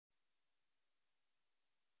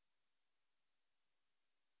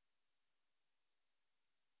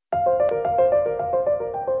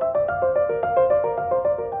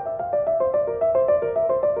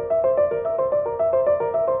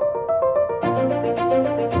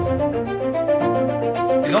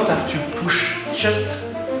You don't have to push, just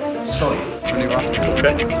slowly.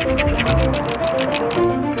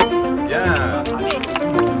 Yeah.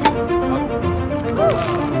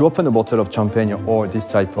 To open a bottle of champagne or this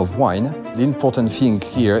type of wine, the important thing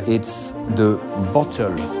here is the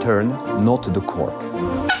bottle turn, not the cork.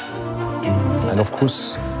 And of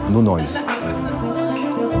course, no noise.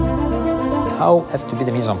 How have to be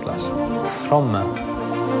the mise en place? From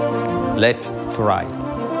left to right.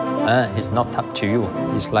 It's not up to you.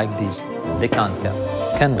 It's like this decanter,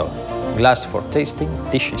 candle, glass for tasting,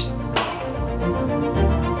 dishes.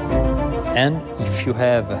 And if you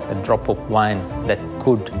have a drop of wine that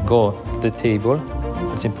could go to the table,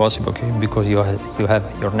 it's impossible, okay? Because you have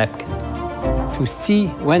your napkin. To see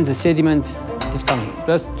when the sediment is coming.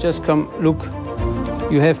 Just come, look.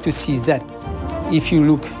 You have to see that. If you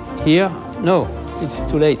look here, no, it's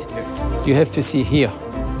too late. You have to see here.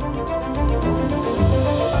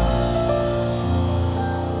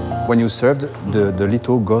 When you served, the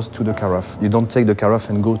litho goes to the carafe. You don't take the carafe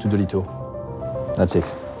and go to the litho. That's it.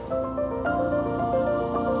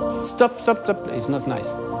 Stop, stop, stop. It's not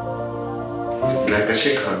nice. It's like a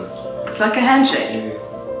shake hand. It's like a handshake.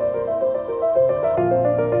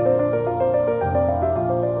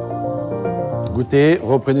 Goûtez,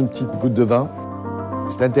 reprenez une petite goutte de vin.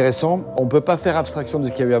 C'est intéressant, on ne peut pas faire abstraction de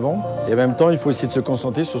ce qu'il y a eu avant. Et en même temps, il faut essayer de se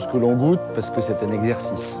concentrer sur ce que l'on goûte parce que c'est un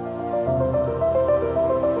exercice.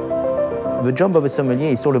 The job of a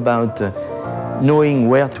sommelier is all about knowing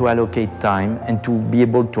where to allocate time and to be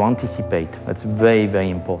able to anticipate. That's very, very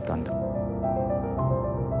important.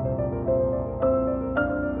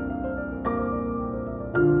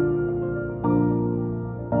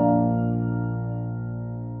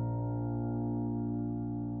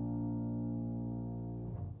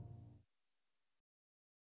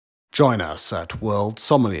 Join us at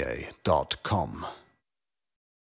worldsommelier.com.